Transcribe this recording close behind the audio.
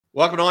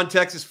Welcome on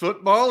Texas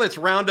football. It's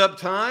roundup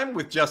time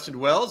with Justin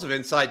Wells of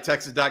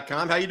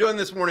InsideTexas.com. How you doing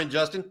this morning,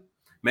 Justin?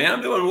 Man, I'm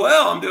doing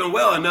well.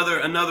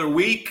 Another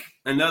week,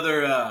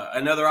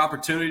 another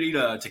opportunity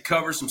to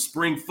cover some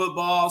spring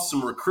football,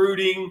 some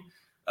recruiting.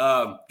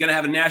 Going to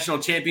have a national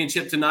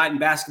championship tonight in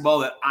basketball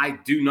that I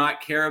do not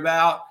care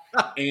about,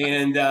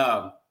 and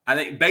I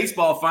think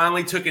baseball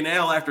finally took an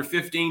L after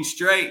 15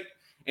 straight,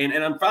 and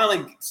I'm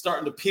finally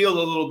starting to peel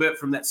a little bit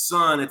from that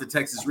sun at the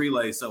Texas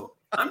Relay. So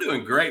I'm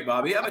doing great,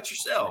 Bobby. How about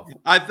yourself?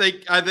 I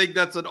think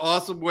that's an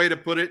awesome way to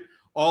put it.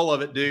 All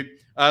of it, dude.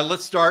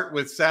 Let's start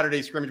with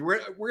Saturday scrimmage. We're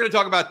going to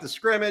talk about the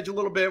scrimmage a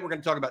little bit. We're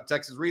going to talk about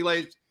Texas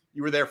Relays.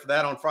 You were there for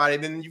that on Friday.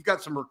 Then you've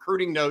got some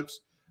recruiting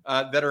notes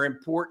that are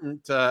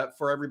important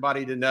for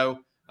everybody to know,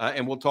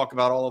 and we'll talk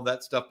about all of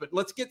that stuff. But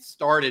let's get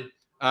started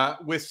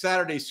with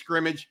Saturday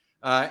scrimmage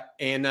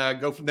and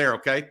go from there.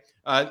 Okay.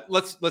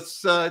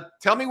 Let's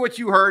tell me what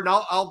you heard, and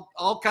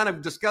I'll kind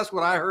of discuss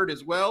what I heard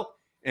as well,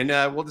 and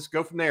we'll just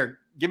go from there.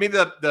 Give me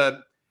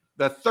the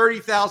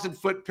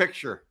 30,000-foot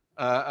picture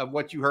of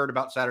what you heard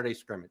about Saturday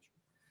scrimmage.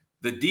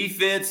 The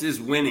defense is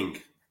winning.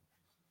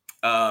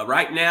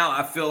 Right now,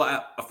 I feel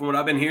like, from what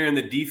I've been hearing,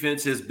 the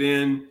defense has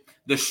been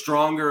the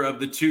stronger of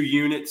the two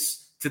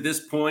units to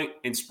this point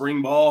in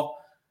spring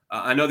ball.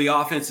 I know the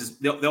offense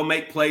they'll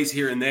make plays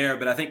here and there,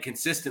 but I think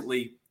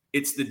consistently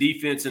it's the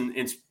defense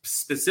and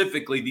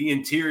specifically the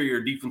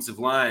interior defensive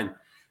line.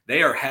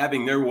 They are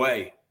having their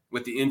way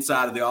with the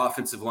inside of the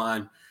offensive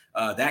line.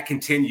 That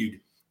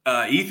continued.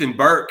 Ethan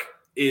Burke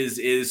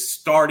is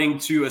starting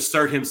to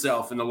assert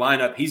himself in the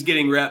lineup. He's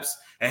getting reps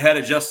ahead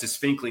of Justice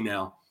Finkley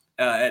now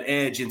at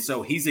edge, and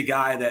so he's a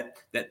guy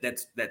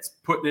that's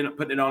putting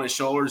it on his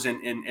shoulders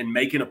and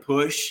making a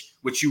push,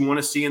 which you want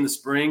to see in the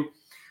spring.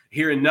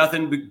 Hearing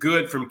nothing but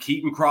good from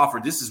Keaton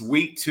Crawford. This is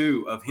week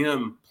 2 of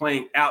him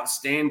playing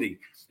outstanding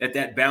at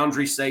that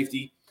boundary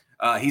safety.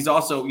 He's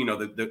also,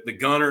 the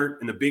gunner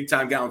and the big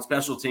time guy on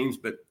special teams,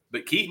 but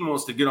Keaton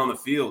wants to get on the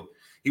field.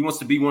 He wants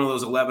to be one of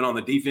those 11 on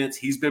the defense.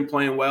 He's been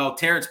playing well.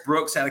 Terrence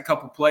Brooks had a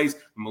couple plays.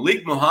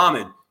 Malik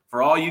Muhammad,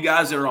 for all you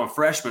guys that are on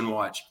freshman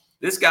watch,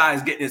 this guy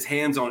is getting his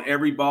hands on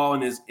every ball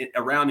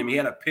around him. He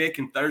had a pick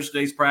in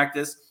Thursday's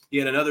practice. He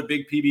had another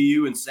big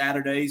PBU in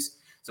Saturdays.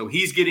 So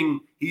he's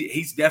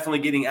definitely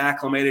getting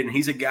acclimated, and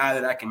he's a guy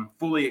that I can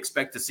fully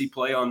expect to see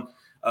play on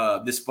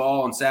this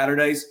fall on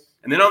Saturdays.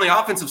 And then on the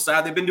offensive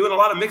side, they've been doing a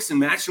lot of mix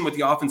and matching with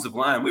the offensive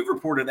line. We've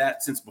reported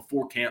that since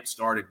before camp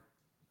started.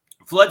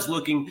 Flood's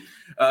looking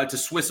to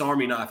Swiss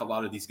Army knife a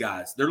lot of these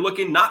guys. They're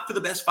looking not for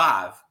the best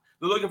 5.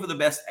 They're looking for the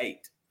best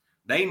 8.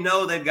 They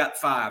know they've got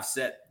 5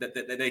 set that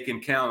they can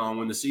count on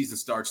when the season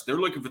starts. They're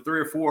looking for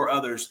 3 or 4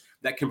 others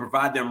that can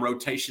provide them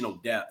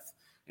rotational depth.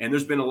 And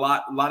there's been a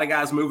lot of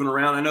guys moving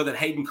around. I know that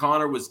Hayden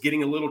Connor was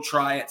getting a little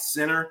try at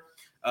center.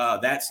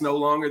 That's no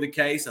longer the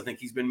case. I think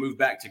he's been moved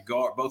back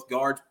to both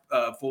guards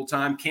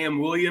full-time. Cam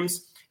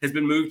Williams has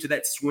been moved to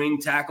that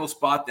swing tackle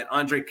spot that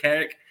Andre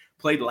Carrick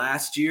played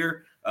last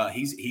year.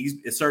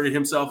 He's asserted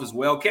himself as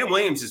well. Cam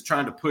Williams is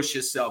trying to push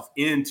himself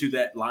into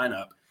that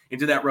lineup,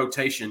 into that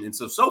rotation. And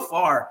so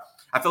far,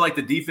 I feel like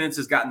the defense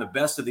has gotten the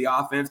best of the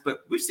offense,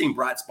 but we've seen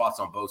bright spots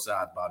on both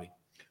sides, Bobby.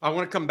 I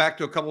want to come back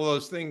to a couple of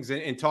those things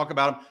and talk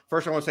about them.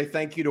 First, I want to say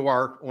thank you to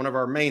one of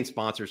our main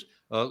sponsors,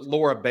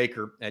 Laura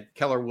Baker at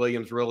Keller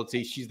Williams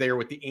Realty. She's there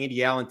with the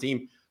Andy Allen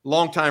team,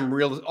 longtime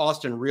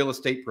Austin real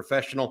estate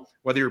professional.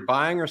 Whether you're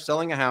buying or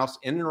selling a house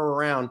in and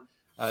around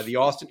the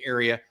Austin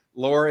area,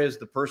 Laura is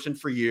the person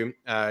for you.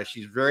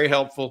 She's very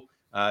helpful,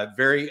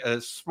 very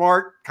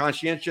smart,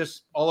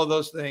 conscientious, all of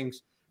those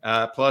things.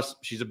 Plus,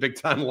 she's a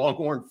big-time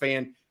Longhorn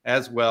fan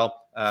as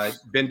well.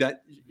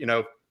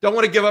 Don't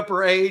want to give up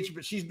her age,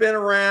 but she's been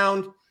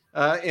around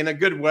in a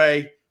good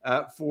way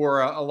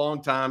for a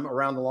long time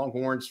around the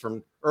Longhorns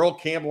from Earl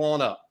Campbell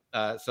on up.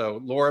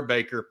 So Laura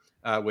Baker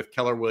with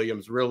Keller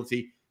Williams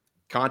Realty.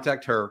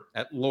 Contact her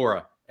at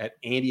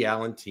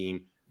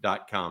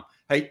laura@andyallenteam.com.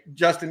 Hey,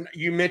 Justin,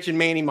 you mentioned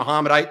Manny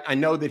Muhammad. I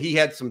know that he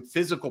had some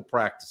physical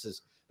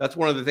practices. That's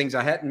one of the things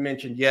I hadn't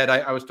mentioned yet.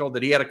 I was told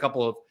that he had a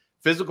couple of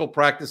physical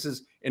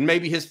practices, and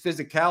maybe his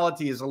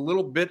physicality is a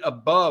little bit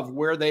above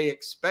where they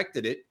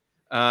expected it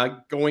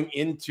going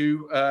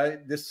into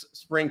this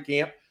spring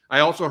camp. I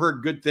also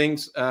heard good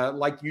things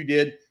like you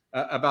did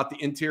about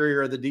the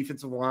interior of the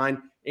defensive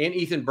line and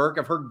Ethan Burke.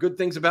 I've heard good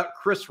things about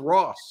Chris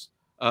Ross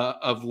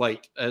of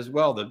late as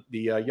well,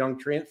 the young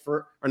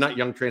transfer, or not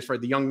young transfer,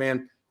 the young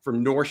man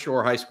from North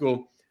Shore High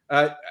School.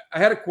 I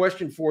had a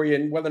question for you,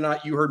 and whether or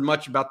not you heard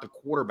much about the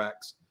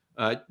quarterbacks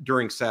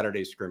during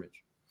Saturday's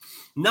scrimmage.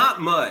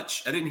 Not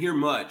much. I didn't hear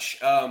much.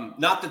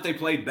 Not that they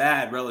played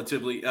bad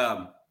relatively.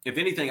 If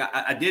anything,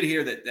 I did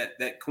hear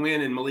that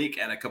Quinn and Malik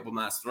had a couple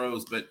nice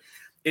throws, but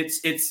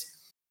it's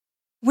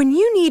When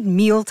you need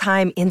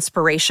mealtime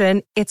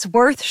inspiration, it's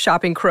worth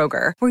shopping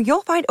Kroger, where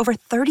you'll find over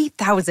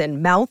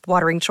 30,000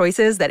 mouth-watering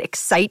choices that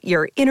excite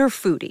your inner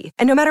foodie.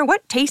 And no matter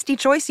what tasty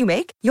choice you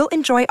make, you'll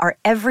enjoy our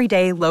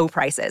everyday low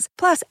prices,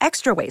 plus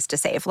extra ways to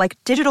save, like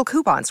digital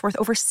coupons worth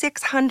over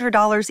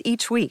 $600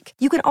 each week.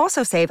 You can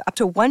also save up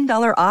to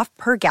 $1 off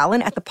per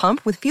gallon at the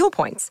pump with fuel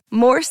points.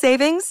 More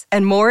savings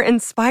and more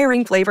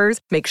inspiring flavors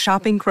make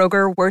shopping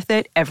Kroger worth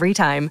it every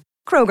time.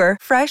 Kroger,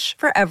 fresh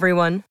for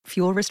everyone.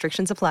 Fuel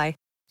restrictions apply.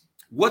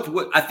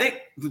 What I think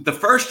the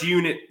first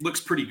unit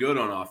looks pretty good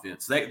on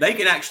offense. They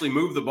can actually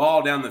move the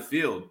ball down the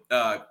field,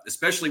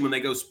 especially when they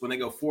go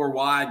 4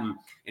 wide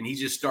and he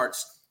just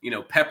starts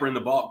peppering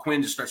the ball.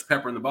 Quinn just starts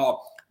peppering the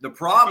ball. The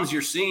problems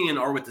you're seeing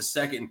are with the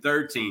second and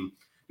third team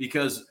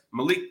because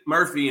Malik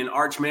Murphy and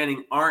Arch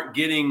Manning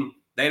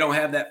they don't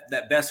have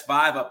that best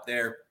 5 up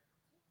there,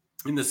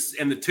 and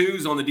the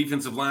twos on the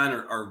defensive line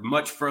are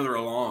much further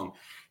along,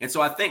 and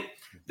so I think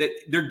that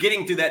they're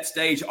getting to that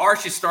stage.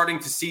 Arch is starting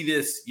to see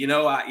this,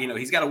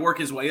 he's got to work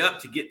his way up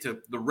to get to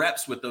the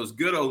reps with those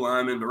good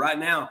O-linemen. But right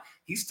now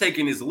he's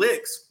taking his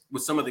licks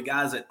with some of the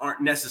guys that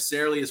aren't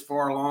necessarily as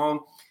far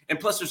along. And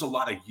plus there's a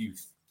lot of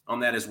youth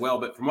on that as well.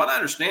 But from what I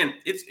understand,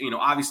 it's,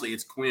 obviously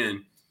it's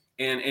Quinn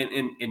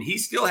and he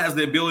still has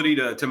the ability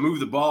to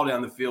move the ball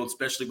down the field,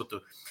 especially with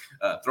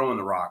the throwing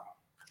the rock.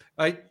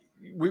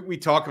 We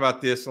talk about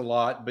this a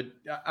lot, but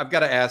I've got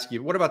to ask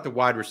you, what about the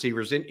wide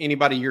receivers?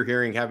 Anybody you're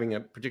hearing having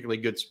a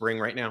particularly good spring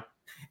right now?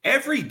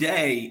 Every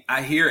day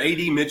I hear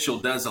A.D. Mitchell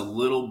does a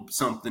little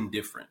something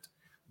different.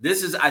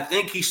 I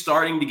think he's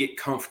starting to get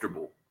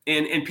comfortable.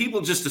 And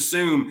people just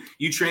assume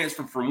you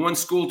transfer from one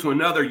school to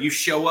another, you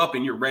show up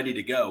and you're ready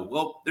to go.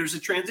 Well, there's a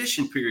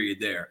transition period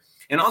there.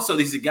 And also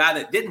he's a guy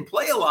that didn't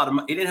play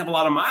he didn't have a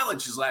lot of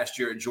mileage last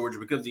year at Georgia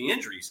because of the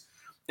injuries.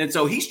 And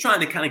so he's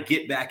trying to kind of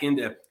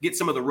get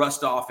some of the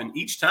rust off. And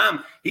each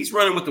time he's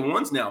running with the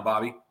ones now,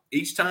 Bobby.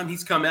 Each time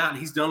he's come out,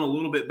 he's done a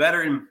little bit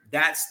better. And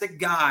that's the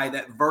guy,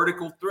 that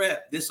vertical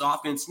threat this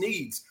offense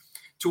needs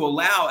to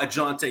allow a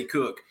Jonte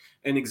Cook,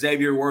 an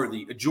Xavier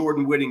Worthy, a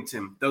Jordan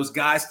Whittington, those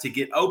guys to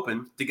get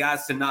open, the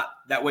guys to not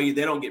 – that way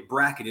they don't get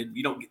bracketed.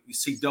 You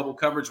see double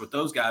coverage with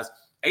those guys.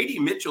 A.D.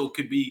 Mitchell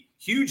could be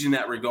huge in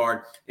that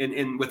regard.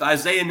 And with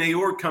Isaiah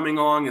Nayor coming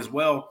on as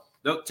well,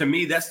 to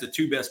me, that's the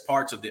two best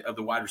parts of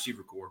the wide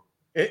receiver core.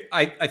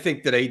 I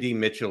think that A.D.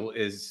 Mitchell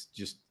is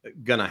just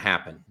going to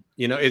happen.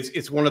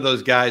 It's one of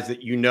those guys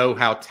that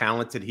how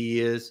talented he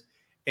is,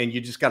 and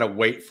you just got to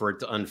wait for it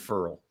to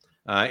unfurl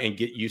and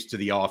get used to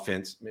the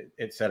offense,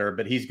 et cetera.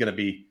 But he's going to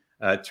be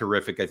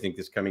terrific, I think,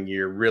 this coming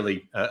year.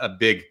 Really a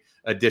big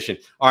addition.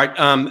 All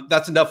right,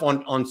 that's enough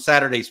on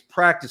Saturday's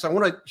practice. I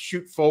want to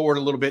shoot forward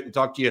a little bit and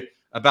talk to you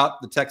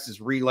about the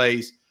Texas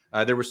relays.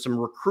 There was some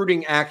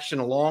recruiting action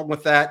along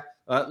with that.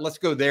 Let's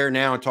go there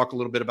now and talk a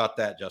little bit about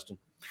that, Justin.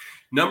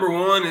 Number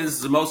one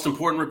is the most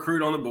important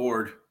recruit on the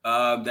board.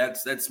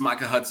 That's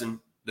Micah Hudson,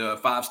 the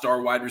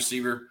 5-star wide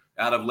receiver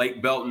out of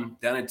Lake Belton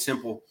down in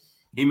Temple.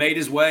 He made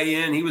his way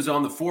in. He was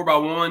on the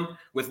 4x1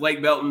 with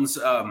Lake Belton's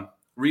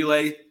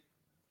relay.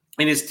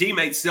 And his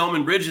teammate,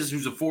 Selman Bridges,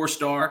 who's a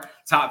 4-star,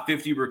 top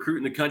 50 recruit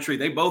in the country,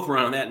 they both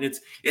run on that. And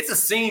it's a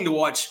scene to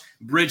watch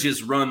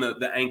Bridges run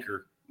the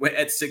anchor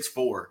at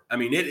 6'4". I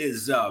mean, it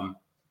is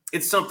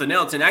it's something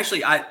else. And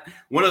actually,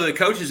 one of the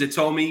coaches had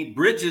told me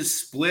Bridges'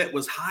 split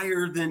was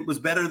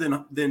better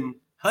than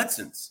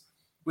Hudson's,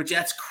 which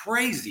that's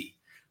crazy.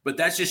 But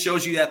that just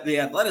shows you that the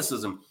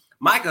athleticism.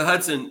 Micah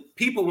Hudson,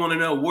 people want to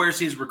know, where's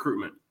his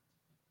recruitment?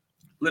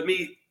 Let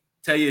me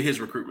tell you his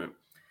recruitment.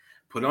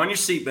 Put on your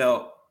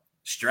seatbelt,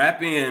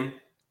 strap in,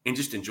 and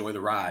just enjoy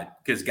the ride.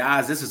 Because,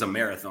 guys, this is a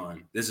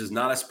marathon. This is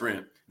not a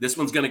sprint. This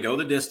one's going to go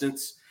the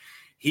distance.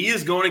 He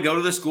is going to go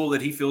to the school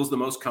that he feels the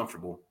most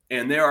comfortable.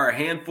 And there are a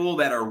handful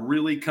that are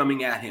really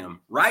coming at him.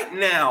 Right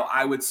now,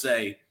 I would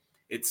say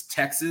it's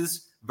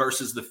Texas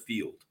versus the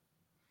field.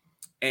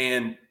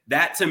 And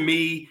that, to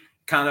me,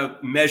 kind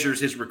of measures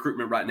his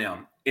recruitment right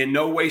now. In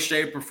no way,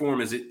 shape, or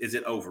form is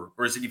it over,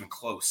 or is it even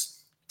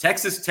close.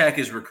 Texas Tech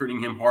is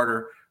recruiting him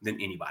harder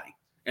than anybody.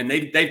 And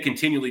they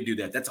continually do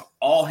that. That's an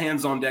all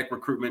hands on deck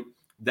recruitment.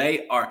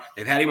 They've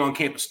had him on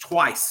campus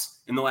twice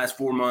in the last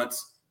 4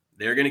 months.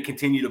 They're going to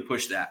continue to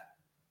push that.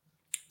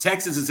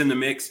 Texas is in the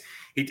mix.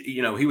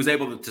 He was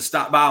able to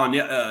stop by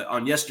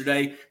on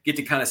yesterday, get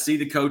to kind of see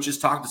the coaches,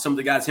 talk to some of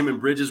the guys. Him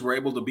and Bridges were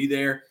able to be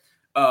there.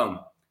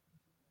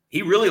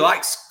 He really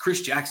likes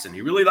Chris Jackson.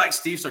 He really likes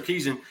Steve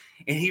Sarkisian,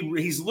 and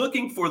he's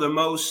looking for the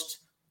most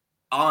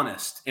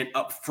honest and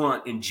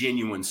upfront and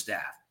genuine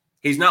staff.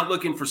 He's not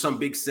looking for some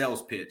big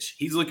sales pitch.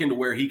 He's looking to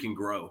where he can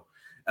grow.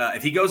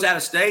 If he goes out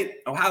of state,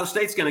 Ohio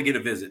State's going to get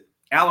a visit.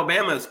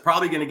 Alabama is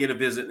probably going to get a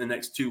visit in the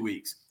next 2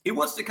 weeks. He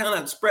wants to kind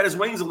of spread his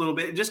wings a little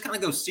bit and just kind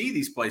of go see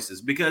these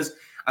places, because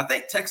I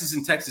think Texas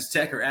and Texas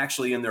Tech are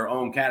actually in their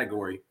own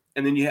category.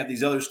 And then you have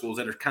these other schools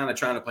that are kind of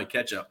trying to play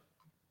catch up.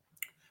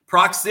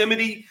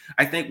 Proximity,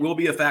 I think, will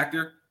be a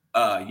factor.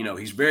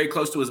 He's very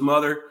close to his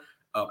mother.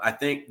 I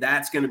think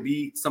that's going to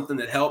be something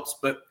that helps.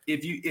 But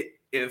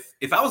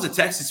if I was a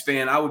Texas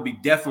fan, I would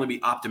definitely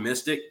be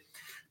optimistic,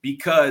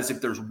 because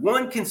if there's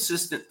one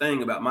consistent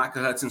thing about Micah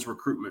Hudson's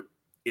recruitment,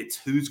 it's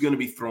who's going to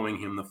be throwing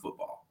him the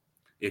football.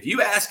 If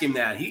you ask him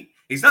that,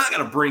 he's not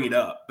going to bring it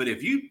up. But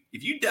if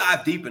you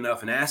dive deep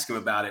enough and ask him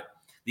about it,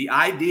 the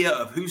idea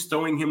of who's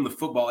throwing him the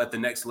football at the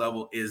next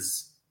level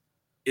is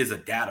a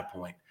data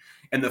point.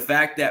 And the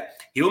fact that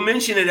he'll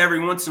mention it every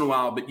once in a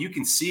while, but you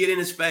can see it in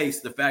his face,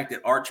 the fact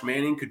that Arch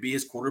Manning could be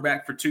his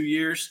quarterback for 2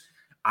 years,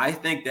 I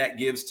think that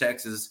gives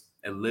Texas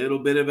a little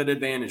bit of an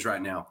advantage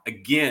right now.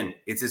 Again,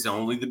 it's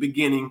only the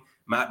beginning.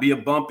 Might be a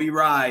bumpy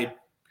ride.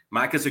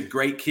 Micah's a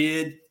great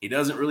kid. He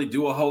doesn't really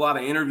do a whole lot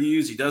of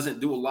interviews. He doesn't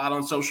do a lot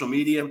on social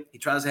media. He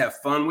tries to have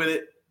fun with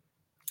it.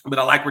 But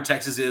I like where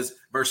Texas is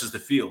versus the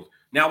field.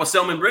 Now with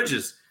Selman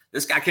Bridges,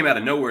 this guy came out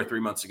of nowhere 3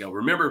 months ago.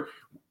 Remember,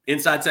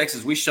 inside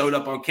Texas, we showed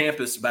up on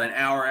campus about an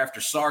hour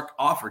after Sark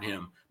offered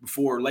him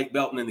before Lake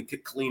Belton and the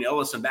Killeen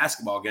Ellison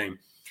basketball game.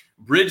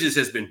 Bridges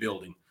has been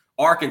building.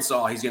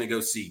 Arkansas, he's going to go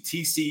see.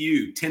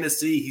 TCU,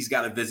 Tennessee, he's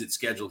got a visit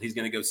scheduled. He's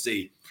going to go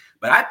see.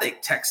 But I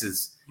think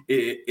Texas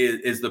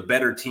is the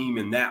better team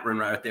in that run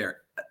right there.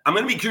 I'm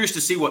going to be curious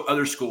to see what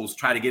other schools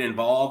try to get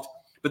involved.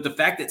 But the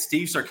fact that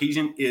Steve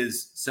Sarkisian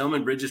is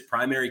Selman Bridges'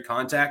 primary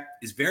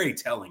contact is very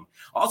telling.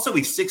 Also,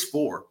 he's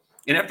 6'4".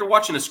 And after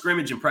watching a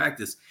scrimmage in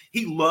practice,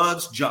 he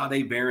loves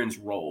Jahdae Barron's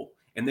role.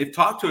 And they've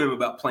talked to him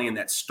about playing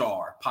that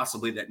star,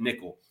 possibly that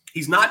nickel.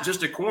 He's not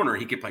just a corner.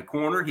 He can play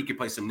corner. He can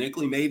play some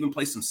nickel. He may even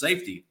play some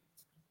safety.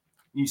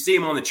 You see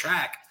him on the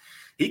track.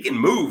 He can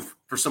move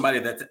for somebody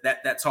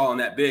that tall and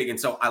that big. And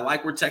so I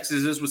like where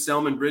Texas is with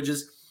Selman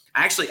Bridges.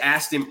 I actually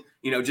asked him,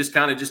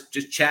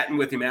 just chatting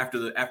with him after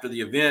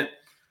the event.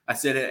 I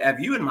said,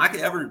 have you and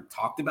Micah ever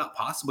talked about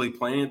possibly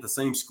playing at the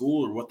same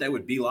school or what that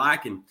would be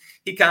like? And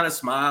he kind of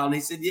smiled and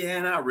he said,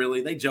 yeah, not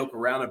really. They joke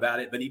around about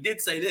it. But he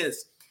did say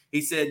this. He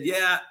said,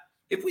 yeah,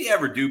 if we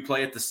ever do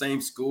play at the same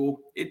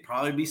school, it'd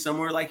probably be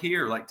somewhere like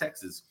here, like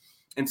Texas.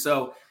 And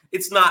so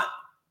it's not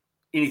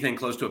anything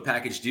close to a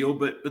package deal,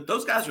 but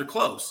those guys are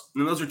close.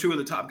 And those are two of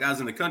the top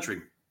guys in the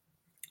country.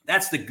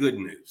 That's the good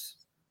news.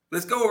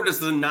 Let's go over to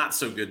the not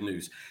so good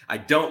news. I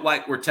don't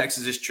like where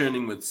Texas is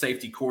trending with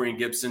safety Corian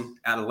Gibson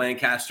out of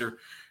Lancaster.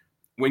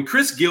 When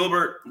Chris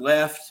Gilbert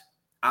left,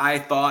 I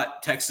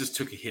thought Texas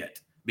took a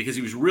hit because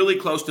he was really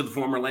close to the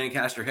former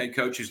Lancaster head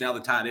coach, who's now the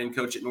tight end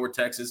coach at North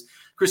Texas.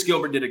 Chris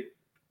Gilbert did an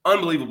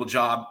unbelievable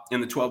job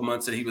in the 12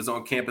 months that he was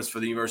on campus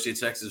for the University of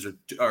Texas,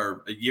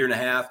 or a year and a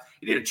half.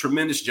 He did a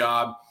tremendous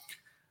job.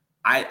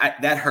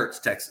 That hurts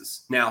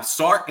Texas. Now,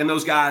 Sark and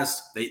those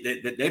guys,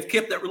 they've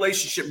kept that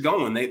relationship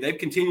going. They've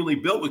continually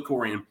built with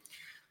Corian.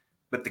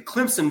 But the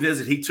Clemson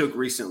visit he took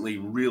recently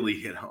really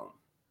hit home.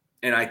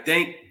 And I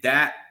think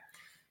that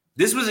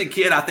this was a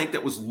kid, I think,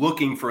 that was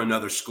looking for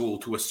another school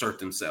to assert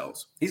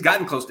themselves. He's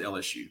gotten close to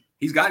LSU.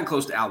 He's gotten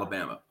close to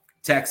Alabama,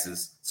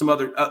 Texas, some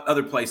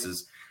other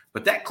places.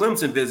 But that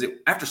Clemson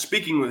visit, after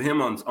speaking with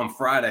him on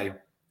Friday,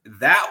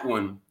 that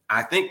one,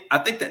 I think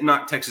that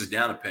knocked Texas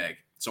down a peg.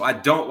 So I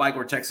don't like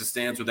where Texas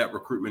stands with that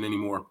recruitment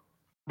anymore.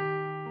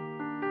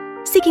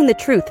 Seeking the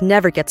truth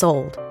never gets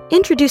old.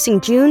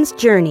 Introducing June's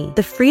Journey,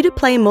 the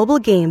free-to-play mobile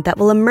game that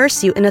will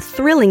immerse you in a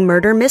thrilling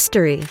murder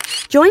mystery.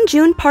 Join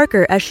June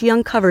Parker as she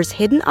uncovers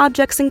hidden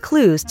objects and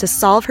clues to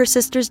solve her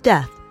sister's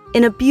death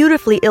in a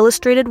beautifully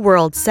illustrated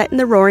world set in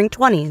the Roaring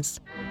 '20s.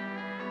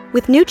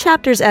 With new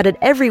chapters added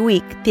every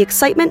week, the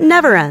excitement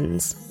never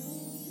ends.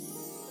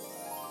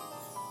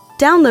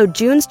 Download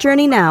June's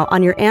Journey now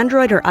on your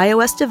Android or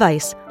iOS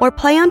device, or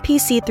play on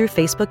PC through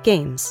Facebook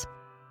Games.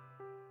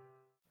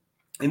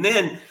 And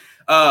then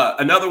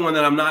another one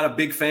that I'm not a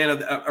big fan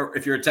of, or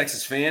if you're a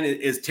Texas fan,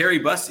 is Terry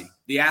Bussey,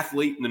 the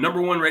athlete, the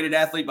number one rated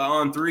athlete by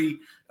On3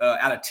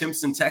 out of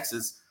Timpson,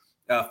 Texas,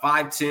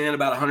 5'10",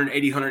 about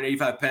 180,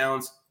 185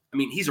 pounds. I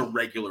mean, he's a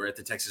regular at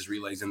the Texas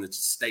Relays in the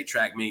state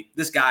track meet.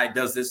 This guy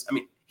does this. I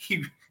mean,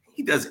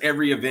 he does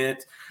every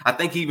event. I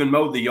think he even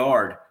mowed the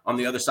yard on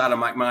the other side of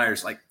Mike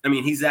Myers.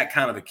 He's that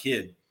kind of a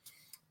kid.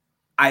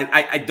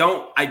 I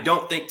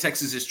don't think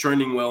Texas is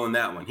trending well in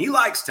that one. He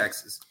likes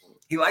Texas.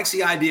 He likes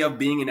the idea of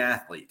being an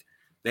athlete.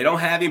 They don't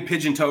have him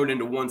pigeon-toed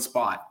into one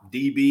spot.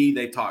 DB,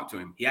 they talked to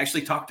him. He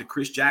actually talked to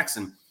Chris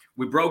Jackson.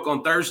 We broke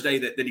on Thursday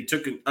that he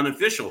took an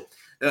unofficial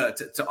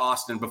to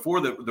Austin before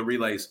the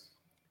relays.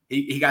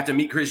 He got to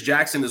meet Chris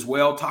Jackson as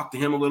well, talked to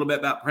him a little bit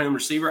about playing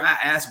receiver. I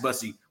asked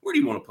Bussey, where do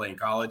you want to play in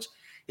college?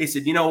 He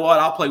said, you know what,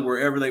 I'll play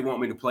wherever they want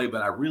me to play,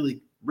 but I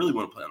really, really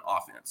want to play on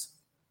offense.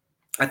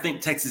 I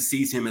think Texas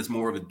sees him as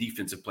more of a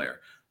defensive player.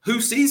 Who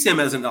sees him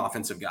as an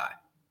offensive guy?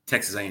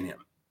 Texas A&M.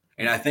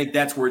 And I think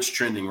that's where it's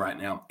trending right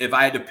now. If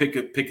I had to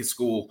pick a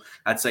school,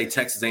 I'd say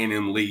Texas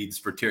A&M leads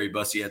for Terry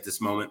Bussey at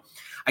this moment.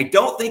 I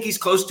don't think he's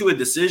close to a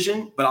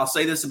decision, but I'll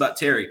say this about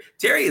Terry.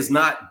 Terry is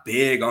not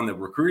big on the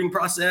recruiting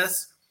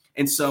process,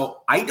 and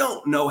so I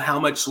don't know how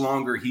much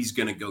longer he's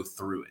going to go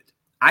through it.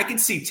 I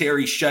could see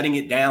Terry shutting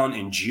it down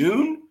in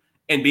June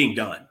and being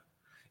done.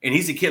 And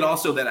he's a kid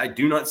also that I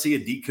do not see a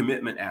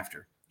decommitment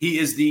after. He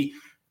is the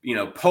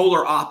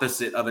polar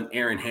opposite of an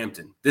Aaron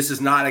Hampton. This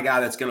is not a guy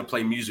that's going to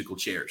play musical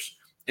chairs.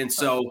 And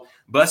so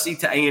Bussey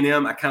to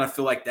A&M, I kind of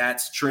feel like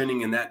that's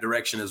trending in that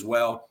direction as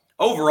well.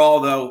 overall,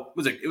 though,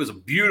 it was a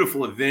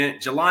beautiful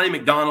event. Jelani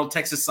McDonald,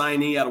 Texas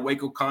signee out of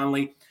Waco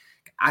Conley.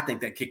 I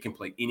think that kid can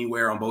play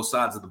anywhere on both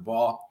sides of the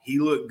ball. He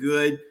looked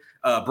good.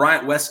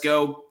 Bryant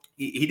Wesco,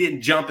 he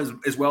didn't jump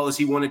as well as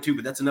he wanted to,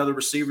 but that's another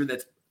receiver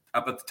that's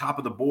up at the top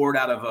of the board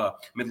out of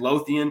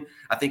Midlothian.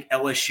 I think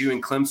LSU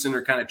and Clemson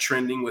are kind of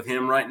trending with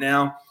him right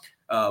now.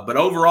 But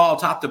overall,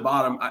 top to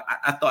bottom,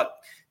 I thought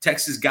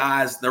Texas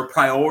guys, their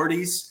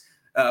priorities,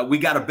 we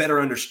got a better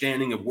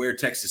understanding of where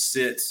Texas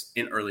sits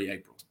in early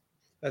April.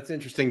 That's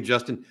interesting,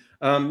 Justin.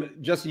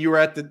 Justin, you were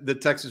at the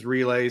Texas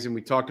relays, and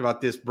we talked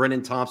about this.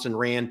 Brennan Thompson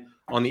ran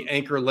on the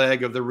anchor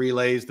leg of the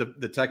relays.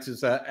 The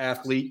Texas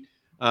athlete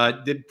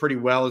did pretty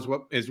well,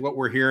 is what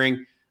we're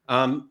hearing.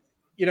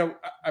 You know,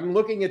 I'm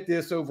looking at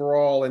this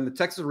overall, and the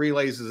Texas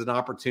relays is an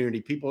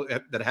opportunity. People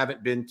that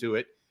haven't been to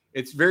it,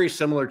 it's very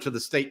similar to the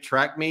state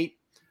track meet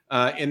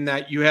in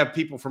that you have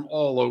people from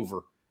all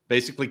over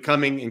basically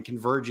coming and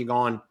converging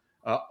on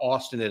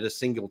Austin at a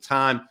single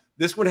time.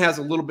 This one has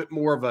a little bit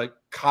more of a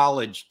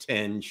college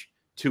tinge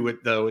to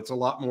it, though. It's a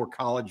lot more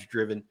college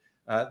driven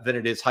than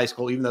it is high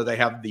school, even though they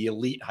have the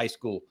elite high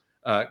school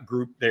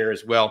group there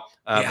as well.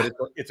 But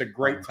it's a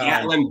great time.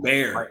 Gatlin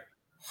Bear.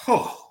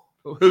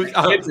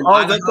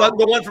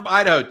 The one from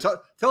Idaho.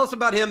 Tell us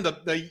about him,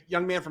 the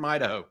young man from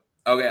Idaho.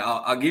 Okay,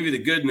 I'll give you the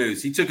good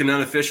news. He took an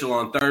unofficial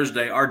on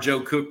Thursday. Our Joe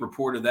Cook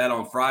reported that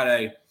on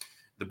Friday.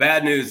 The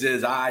bad news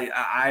is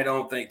I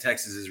don't think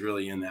Texas is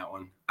really in that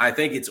one. I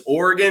think it's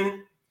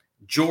Oregon,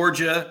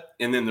 Georgia,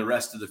 and then the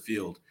rest of the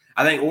field.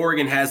 I think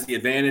Oregon has the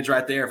advantage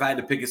right there. If I had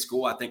to pick a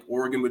school, I think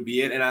Oregon would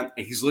be it. And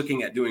he's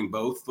looking at doing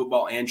both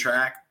football and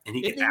track. And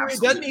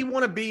doesn't he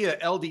want to be a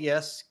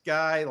LDS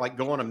guy, like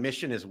go on a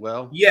mission as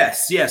well?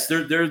 Yes.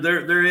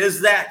 There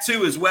is that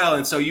too as well.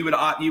 And so you would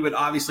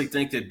obviously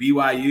think that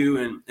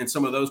BYU and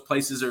some of those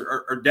places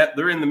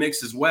they're in the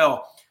mix as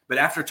well. But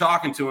after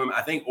talking to him,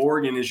 I think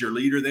Oregon is your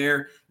leader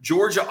there.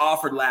 Georgia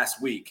offered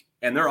last week,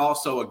 and they're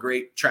also a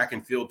great track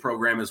and field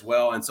program as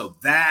well. And so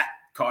that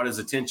caught his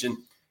attention.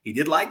 He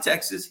did like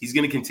Texas. He's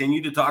going to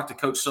continue to talk to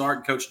Coach Sark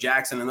and Coach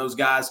Jackson and those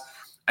guys.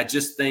 I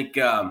just think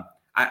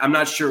I'm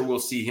not sure we'll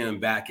see him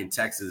back in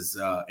Texas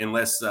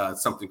unless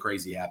something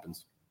crazy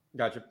happens.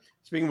 Gotcha.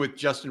 Speaking with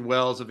Justin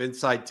Wells of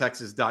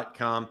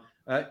InsideTexas.com.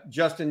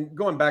 Justin,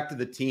 going back to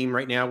the team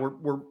right now,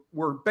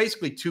 we're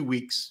basically 2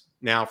 weeks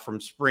now from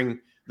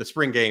the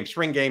spring game.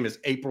 Spring game is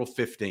April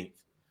 15th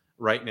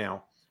right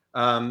now.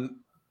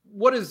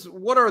 What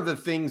are the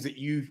things that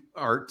you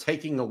are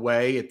taking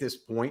away at this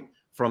point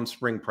from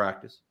spring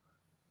practice?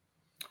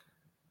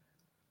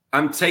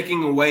 I'm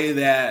taking away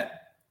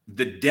that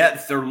the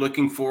depth they're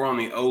looking for on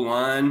the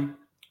O-line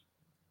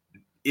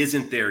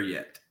isn't there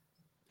yet.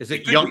 Is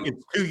it young?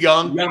 It's too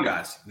young. Young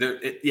guys.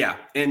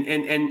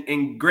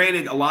 And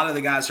granted, a lot of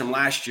the guys from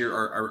last year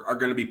are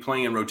going to be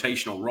playing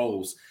rotational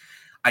roles.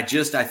 I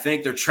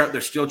think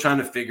they're still trying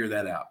to figure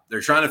that out.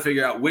 They're trying to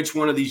figure out which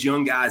one of these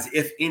young guys,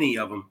 if any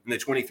of them, in the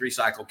 23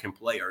 cycle can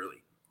play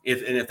early.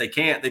 If they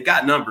can't, they've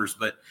got numbers,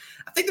 but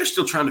I think they're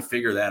still trying to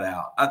figure that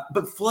out.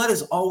 But Flood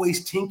is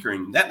always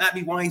tinkering. That might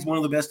be why he's one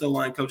of the best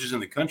O-line coaches in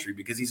the country,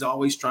 because he's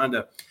always trying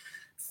to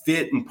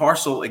fit and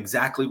parcel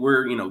exactly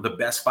where, the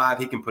best five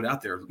he can put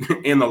out there,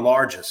 and the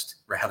largest,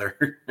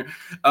 rather.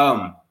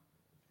 I'm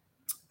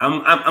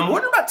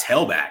wondering about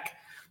tailback,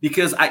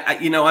 because I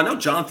know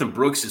Jonathan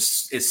Brooks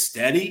is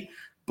steady,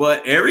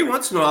 but every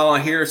once in a while I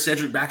hear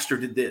Cedric Baxter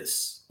did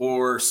this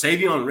or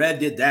Savion Red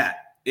did that.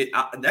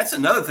 That's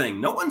another thing.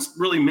 No one's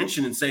really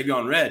mentioning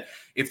Savion Red.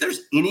 If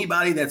there's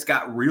anybody that's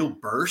got real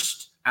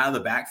burst out of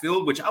the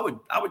backfield, which I would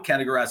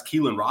categorize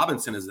Keelan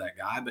Robinson as that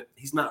guy, but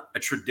he's not a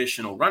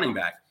traditional running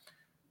back.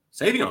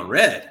 Savion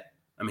Red,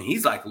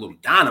 he's like a little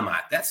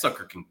dynamite. That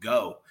sucker can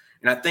go.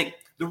 And I think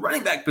the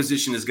running back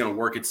position is going to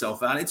work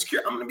itself out. I'm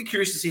going to be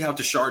curious to see how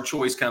Tashard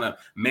Choice kind of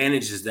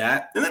manages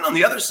that. And then on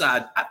the other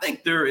side, I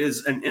think there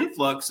is an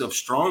influx of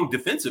strong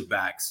defensive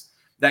backs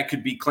that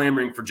could be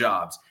clamoring for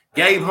jobs.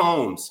 Gabe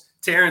Holmes,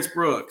 Terrence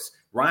Brooks,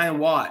 Ryan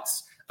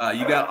Watts.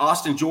 You got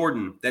Austin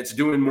Jordan that's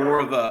doing more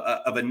of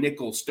a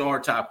nickel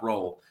star type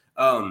role.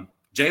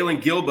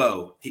 Jalen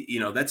Gilbo,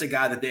 that's a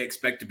guy that they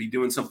expect to be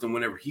doing something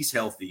whenever he's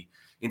healthy.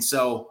 And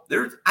so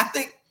I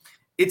think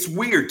it's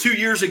weird. 2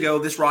 years ago,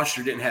 this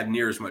roster didn't have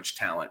near as much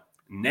talent.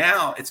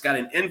 Now it's got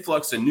an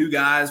influx of new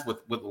guys with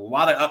a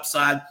lot of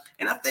upside.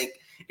 And I think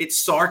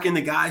it's Sark and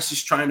the guys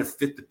just trying to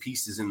fit the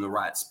pieces in the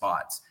right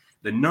spots.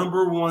 The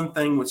number one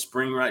thing with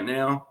spring right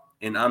now,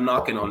 and I'm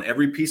knocking on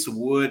every piece of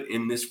wood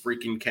in this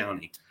freaking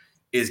county,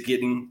 is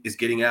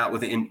getting out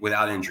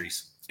without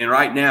injuries. And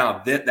right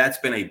now, that's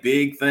been a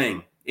big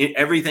thing.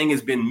 Everything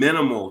has been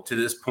minimal to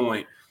this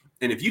point.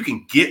 And if you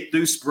can get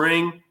through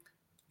spring,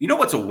 you know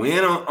what's a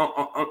win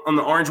on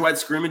the orange-white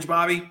scrimmage,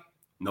 Bobby?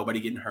 Nobody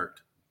getting hurt.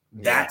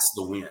 That's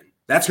the win.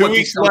 That's 2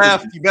 weeks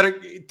left.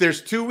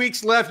 There's 2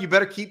 weeks left. You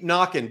better keep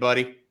knocking,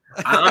 buddy.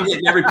 I'm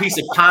hitting every piece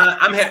of pine.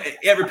 I'm hitting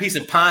every piece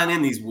of pine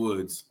in these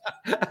woods.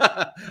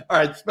 All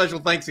right. Special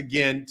thanks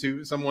again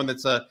to someone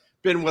that's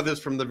been with us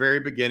from the very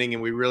beginning,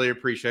 and we really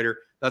appreciate her.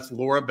 That's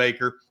Laura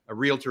Baker, a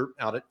realtor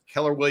out at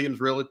Keller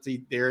Williams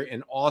Realty there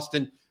in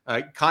Austin.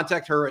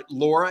 contact her at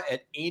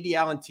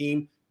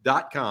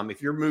laura@andyallenteam.com.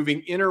 If you're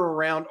moving in or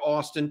around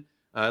Austin,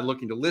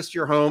 looking to list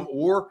your home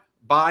or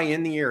buy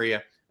in the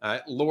area,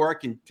 Laura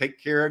can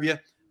take care of you.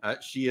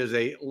 She is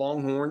a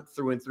Longhorn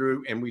through and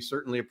through, and we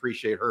certainly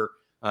appreciate her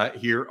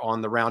here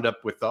on the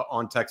Roundup with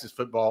On Texas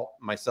Football,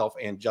 myself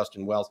and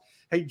Justin Wells.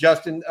 Hey,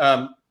 Justin,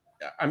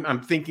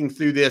 I'm thinking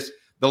through this.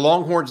 The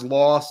Longhorns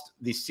lost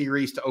the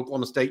series to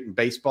Oklahoma State in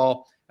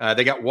baseball.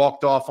 They got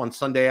walked off on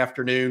Sunday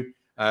afternoon,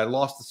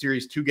 lost the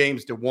series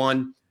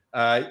 2-1.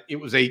 It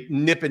was a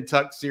nip and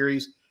tuck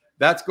series.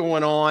 That's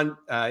going on.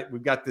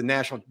 We've got the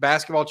National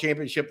Basketball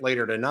Championship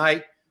later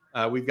tonight.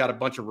 We've got a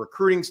bunch of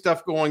recruiting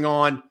stuff going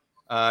on.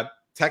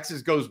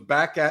 Texas goes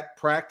back at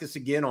practice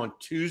again on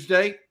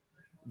Tuesday,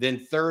 then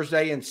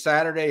Thursday and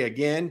Saturday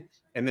again,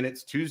 and then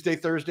it's Tuesday,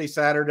 Thursday,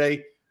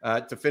 Saturday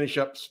to finish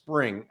up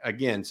spring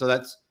again. So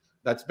that's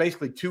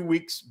basically 2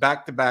 weeks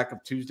back-to-back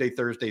of Tuesday,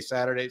 Thursday,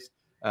 Saturdays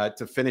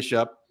to finish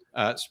up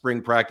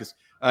spring practice.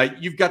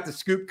 You've got the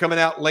scoop coming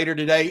out later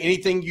today.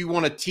 Anything you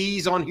want to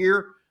tease on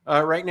here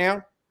right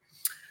now?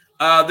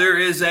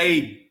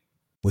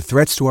 With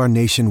threats to our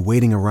nation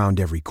waiting around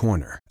every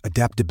corner,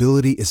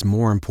 adaptability is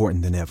more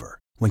important than ever.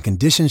 When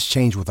conditions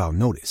change without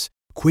notice,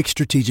 quick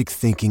strategic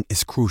thinking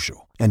is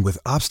crucial. And with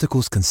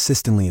obstacles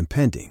consistently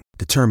impending,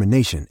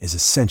 determination is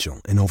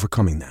essential in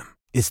overcoming them.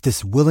 It's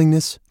this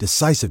willingness,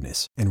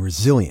 decisiveness, and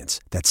resilience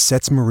that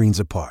sets Marines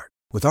apart.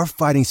 With our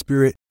fighting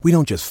spirit, we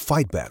don't just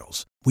fight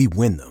battles, we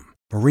win them.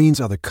 Marines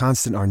are the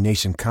constant our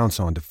nation counts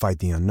on to fight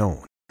the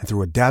unknown. And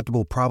through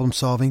adaptable problem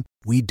solving,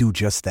 we do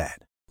just that.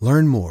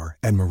 Learn more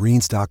at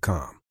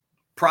marines.com.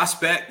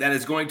 Prospect that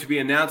is going to be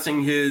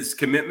announcing his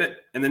commitment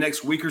in the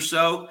next week or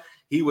so.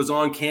 He was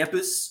on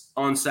campus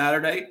on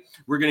Saturday.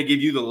 We're going to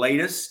give you the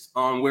latest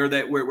on where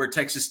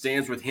Texas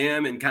stands with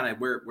him and kind of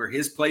where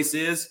his place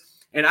is.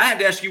 And I had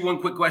to ask you one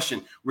quick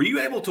question. Were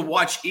you able to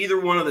watch either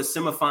one of the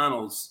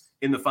semifinals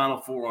in the Final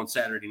Four on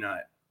Saturday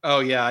night? Oh,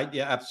 yeah,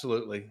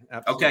 absolutely.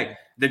 Okay,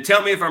 then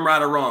tell me if I'm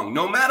right or wrong.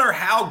 No matter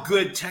how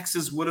good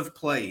Texas would have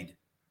played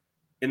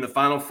in the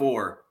Final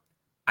Four,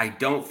 I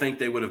don't think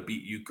they would have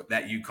beat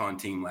that UConn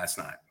team last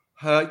night.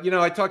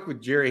 I talked with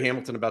Jerry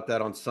Hamilton about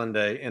that on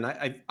Sunday, and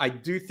I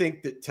do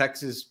think that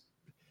Texas,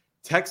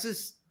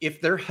 if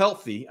they're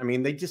healthy, I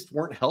mean, they just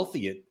weren't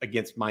healthy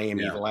against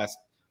Miami the last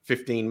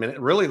 15 minutes,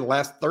 really the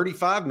last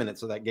 35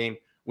 minutes of that game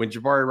when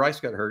Jabari Rice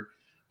got hurt.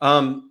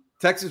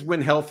 Texas,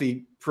 when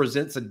healthy,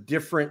 presents a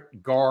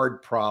different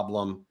guard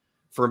problem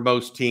for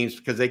most teams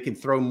because they can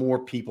throw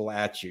more people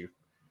at you.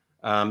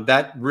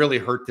 That really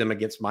hurt them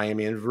against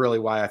Miami, and is really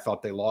why I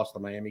thought they lost the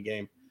Miami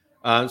game.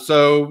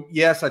 So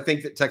yes, I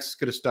think that Texas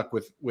could have stuck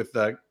with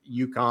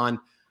UConn.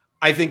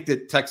 I think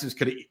that Texas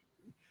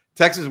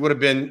would have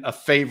been a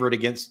favorite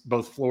against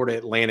both Florida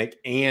Atlantic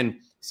and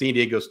San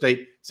Diego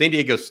State. San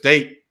Diego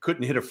State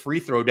couldn't hit a free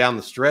throw down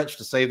the stretch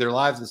to save their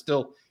lives and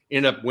still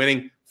end up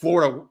winning.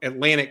 Florida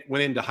Atlantic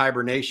went into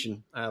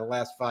hibernation the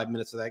last 5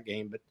 minutes of that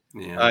game, but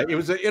it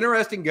was an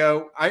interesting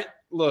go.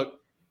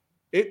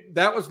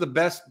 That was the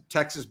best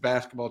Texas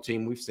basketball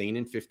team we've seen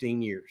in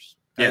 15 years.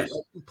 Yes.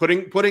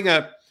 Putting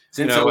a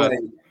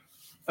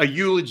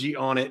eulogy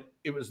on it.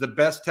 It was the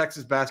best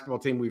Texas basketball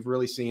team we've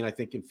really seen, I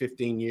think, in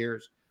 15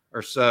 years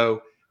or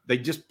so. They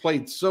just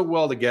played so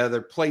well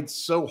together, played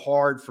so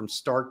hard from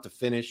start to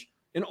finish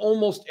in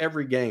almost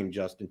every game,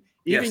 Justin.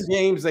 Even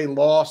games they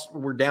lost,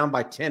 were down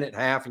by 10 at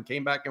half and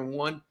came back and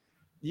won.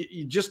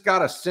 You just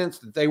got a sense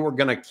that they were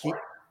going to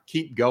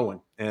keep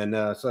going. And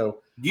so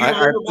I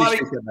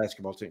appreciate that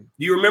basketball team.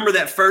 Do you remember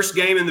that first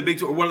game in the Big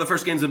 12, one of the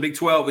first games in the Big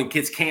 12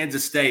 against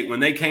Kansas State when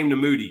they came to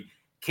Moody?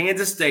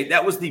 Kansas State,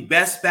 that was the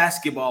best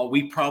basketball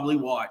we probably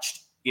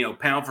watched,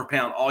 pound for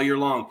pound all year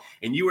long.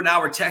 And you and I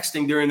were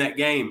texting during that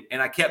game,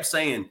 and I kept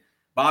saying,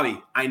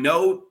 Bobby, I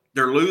know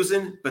they're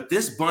losing, but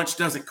this bunch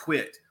doesn't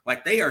quit.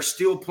 Like, they are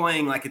still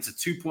playing like it's a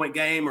 2-point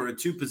game or a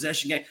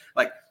 2-possession game.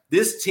 Like,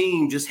 this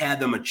team just had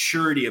the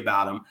maturity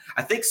about them.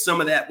 I think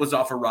some of that was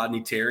off of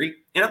Rodney Terry,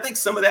 and I think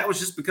some of that was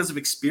just because of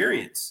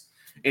experience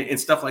and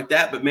stuff like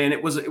that. But, man,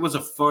 it was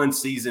a fun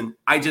season.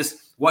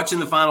 Watching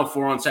the Final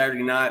Four on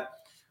Saturday night,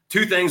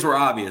 two things were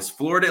obvious.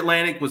 Florida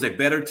Atlantic was a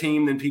better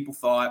team than people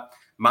thought.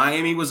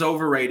 Miami was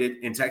overrated,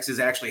 and Texas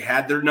actually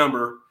had their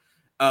number.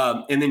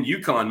 And then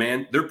UConn,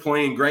 man, they're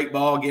playing great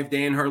ball. Give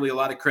Dan Hurley a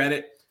lot of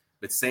credit.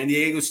 But San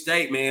Diego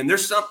State, man,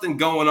 there's something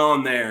going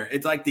on there.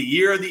 It's like the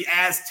year of the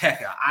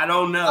Azteca. I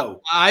don't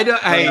know.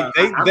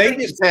 They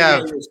just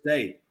have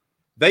State.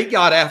 They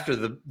got after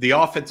the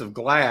offensive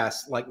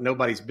glass like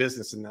nobody's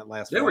business in that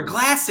last. They were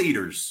glass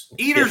eaters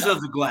of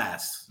the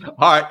glass.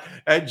 All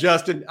right,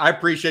 Justin, I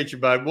appreciate you,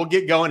 bud. We'll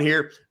get going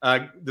here.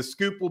 The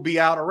scoop will be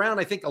out around,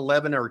 I think,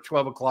 11 or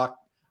 12 o'clock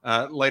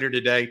later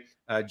today.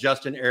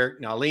 Justin,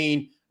 Eric,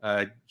 Nalene,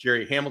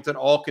 Jerry Hamilton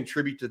all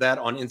contribute to that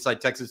on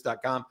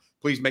InsideTexas.com.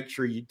 Please make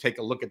sure you take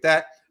a look at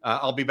that.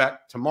 I'll be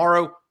back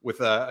tomorrow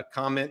with a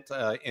comment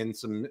and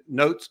some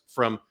notes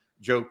from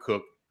Joe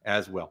Cook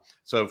as well.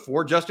 So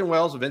for Justin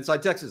Wells of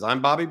Inside Texas,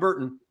 I'm Bobby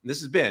Burton. This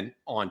has been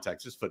On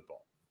Texas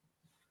Football.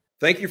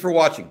 Thank you for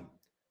watching.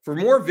 For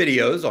more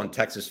videos on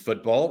Texas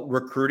football,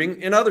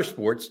 recruiting, and other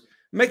sports,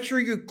 make sure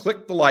you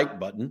click the like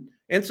button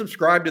and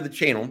subscribe to the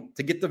channel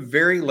to get the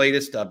very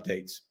latest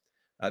updates.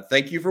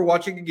 Thank you for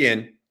watching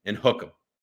again, and hook 'em.